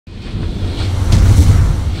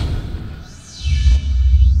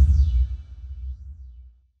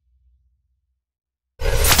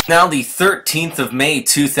Now the 13th of May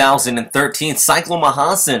 2013, Cyclone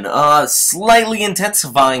Mahasen slightly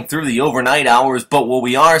intensifying through the overnight hours, but what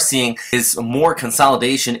we are seeing is more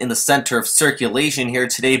consolidation in the center of circulation here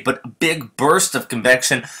today, but a big burst of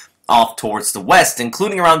convection off towards the west,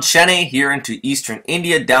 including around Chennai, here into eastern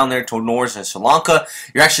India, down there toward northern Sri Lanka.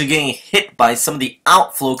 You're actually getting hit by some of the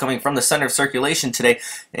outflow coming from the center of circulation today,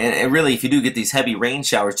 and really, if you do get these heavy rain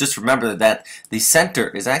showers, just remember that the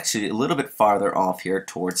center is actually a little bit farther off here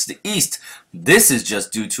towards the east. This is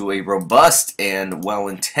just due to a robust and, well,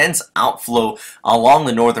 intense outflow along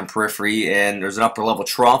the northern periphery, and there's an upper level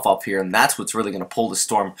trough up here, and that's what's really going to pull the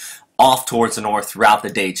storm off towards the north throughout the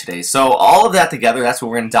day today. So all of that together, that's what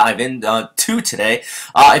we're going to dive into today.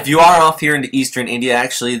 If you are off here into eastern India,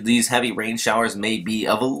 actually these heavy rain showers may be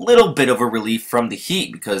of a little bit of a relief from the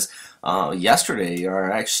heat, because yesterday,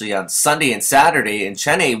 or actually on Sunday and Saturday in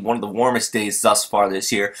Chennai, one of the warmest days thus far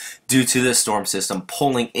this year, due to this storm system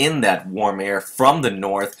pulling in that warm air from the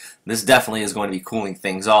north. This definitely is going to be cooling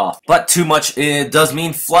things off. But too much, it does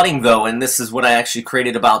mean flooding though, and this is what I actually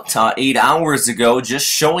created about 8 hours ago, just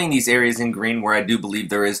showing these areas in green where I do believe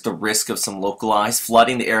there is the risk of some localized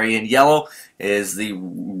flooding. The area in yellow is the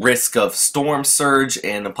risk of storm surge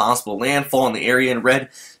and a possible landfall, and the area in red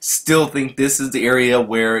still think this is the area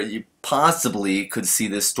where you possibly could see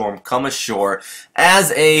this storm come ashore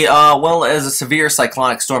as a well, as a severe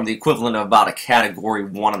cyclonic storm, the equivalent of about a Category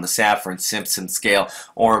 1 on the Saffir-Simpson scale,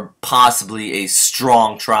 or possibly a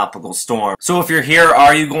strong tropical storm. So if you're here,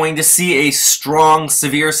 are you going to see a strong,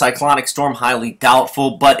 severe cyclonic storm? Highly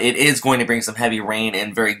doubtful, but it is going to bring some heavy rain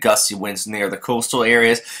and very gusty winds near the coastal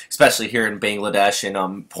areas, especially here in Bangladesh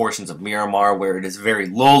and portions of Myanmar where it is very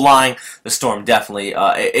low-lying. The storm definitely,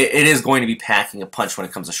 it is going to be packing a punch when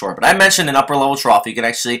it comes ashore. But I mentioned an upper level trough. You can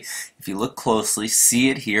actually, if you look closely, see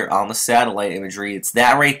it here on the satellite imagery. It's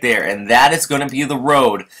that right there, and that is going to be the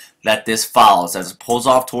road that this follows as it pulls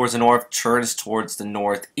off towards the north, turns towards the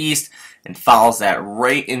northeast, and follows that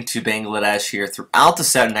right into Bangladesh here throughout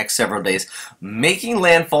the next several days, making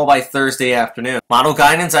landfall by Thursday afternoon. Model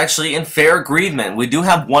guidance actually in fair agreement. We do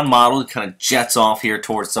have one model that kind of jets off here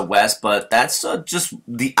towards the west, but that's just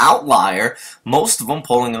the outlier. Most of them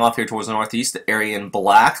pulling off here towards the northeast. The area in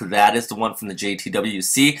black, that is the one from the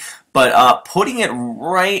JTWC, but putting it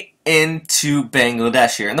right into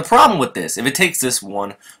Bangladesh here. And the problem with this, if it takes this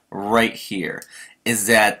one right here, is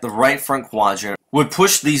that the right front quadrant would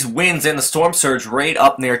push these winds and the storm surge right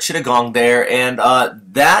up near Chittagong there, and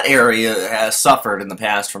that area has suffered in the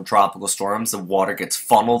past from tropical storms. The water gets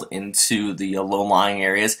funneled into the low-lying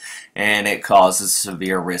areas, and it causes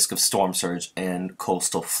severe risk of storm surge and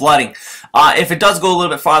coastal flooding. If it does go a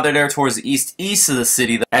little bit farther there towards the east of the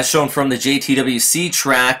city, as shown from the JTWC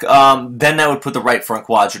track, then that would put the right front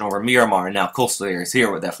quadrant over Myanmar. Now, coastal areas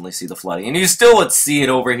here would definitely see the flooding, and you still would see it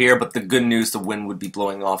over here, but the good news, the wind would be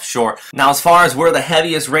blowing offshore. Now, as far as where the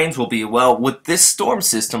heaviest rains will be, well, with this storm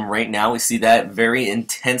system right now, we see that very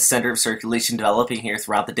intense center of circulation developing here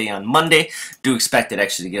throughout the day on Monday. Do expect it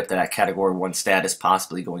actually to get up to that Category 1 status,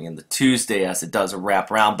 possibly going into Tuesday as it does a wrap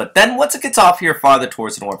around. But then once it gets off here farther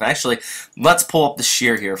towards the north, actually, let's pull up the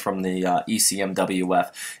shear here from the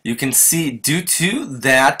ECMWF. You can see, due to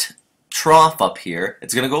that trough up here,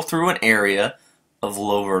 it's going to go through an area of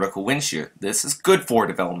low vertical wind shear. This is good for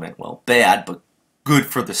development. Well, bad, but good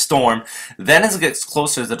for the storm. Then as it gets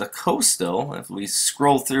closer to the coast, though, if we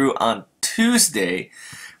scroll through on Tuesday,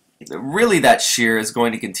 really that shear is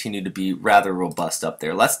going to continue to be rather robust up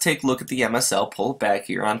there. Let's take a look at the MSL, pull it back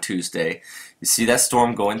here on Tuesday. You see that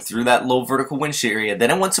storm going through that low vertical wind shear area.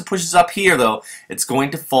 Then once it pushes up here, though, it's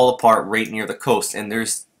going to fall apart right near the coast, and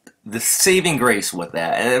there's the saving grace with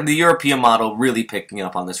that, and the European model really picking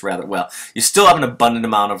up on this rather well. You still have an abundant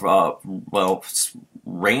amount of well,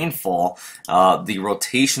 rainfall. The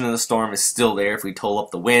rotation of the storm is still there if we toll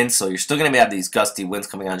up the wind, so you're still going to have these gusty winds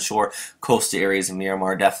coming on shore. Coastal areas in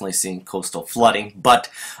Myanmar definitely seeing coastal flooding, but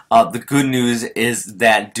the good news is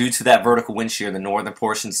that due to that vertical wind shear, the northern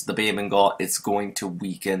portions of the Bay of Bengal, it's going to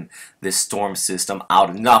weaken this storm system out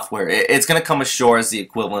enough where it's going to come ashore as the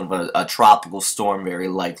equivalent of a tropical storm, very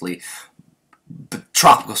likely. But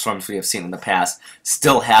tropical storms we have seen in the past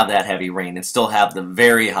still have that heavy rain and still have the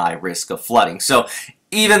very high risk of flooding. So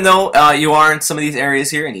even though you are in some of these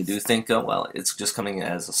areas here and you do think, well, it's just coming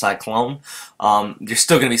as a cyclone, you're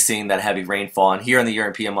still going to be seeing that heavy rainfall. And here in the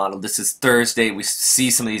European model, this is Thursday, we see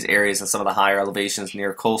some of these areas and some of the higher elevations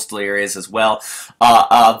near coastal areas as well,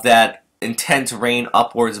 that intend to rain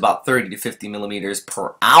upwards about 30 to 50 millimeters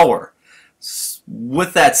per hour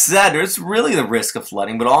With that said, there's really the risk of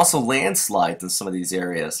flooding, but also landslides in some of these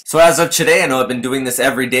areas. So as of today, I know I've been doing this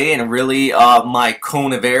every day, and really my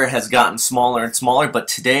cone of air has gotten smaller and smaller, but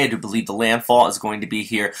today I do believe the landfall is going to be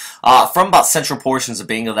here from about central portions of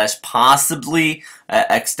Bangladesh, possibly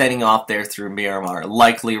extending off there through Myanmar,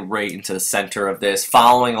 likely right into the center of this,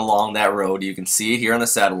 following along that road. You can see it here on the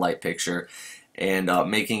satellite picture, and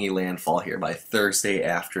making a landfall here by Thursday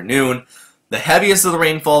afternoon. The heaviest of the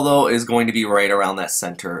rainfall, though, is going to be right around that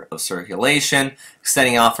center of circulation.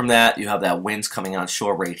 Extending out from that, you have that winds coming on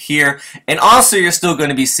shore right here. And also, you're still going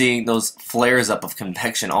to be seeing those flares up of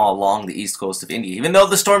convection all along the east coast of India. Even though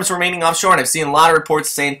the storm's remaining offshore, and I've seen a lot of reports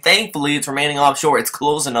saying, thankfully, it's remaining offshore, it's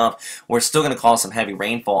close enough, where it's still going to cause some heavy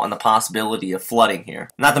rainfall and the possibility of flooding here.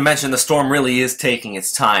 Not to mention, the storm really is taking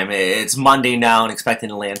its time. It's Monday now and expecting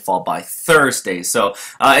to landfall by Thursday. So,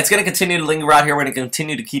 it's going to continue to linger out here. We're going to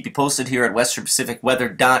continue to keep you posted here at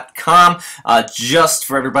westernpacificweather.com. Just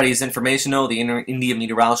for everybody's information, though, the India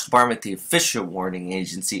Meteorology Department, the official warning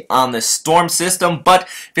agency on this storm system. But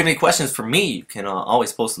if you have any questions for me, you can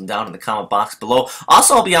always post them down in the comment box below.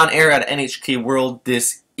 Also, I'll be on air at NHK World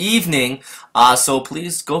this evening, so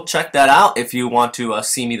please go check that out if you want to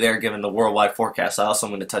see me there, given the worldwide forecast. I also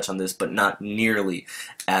am going to touch on this, but not nearly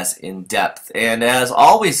as in depth. And as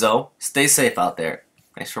always, though, stay safe out there.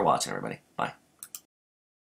 Thanks for watching, everybody.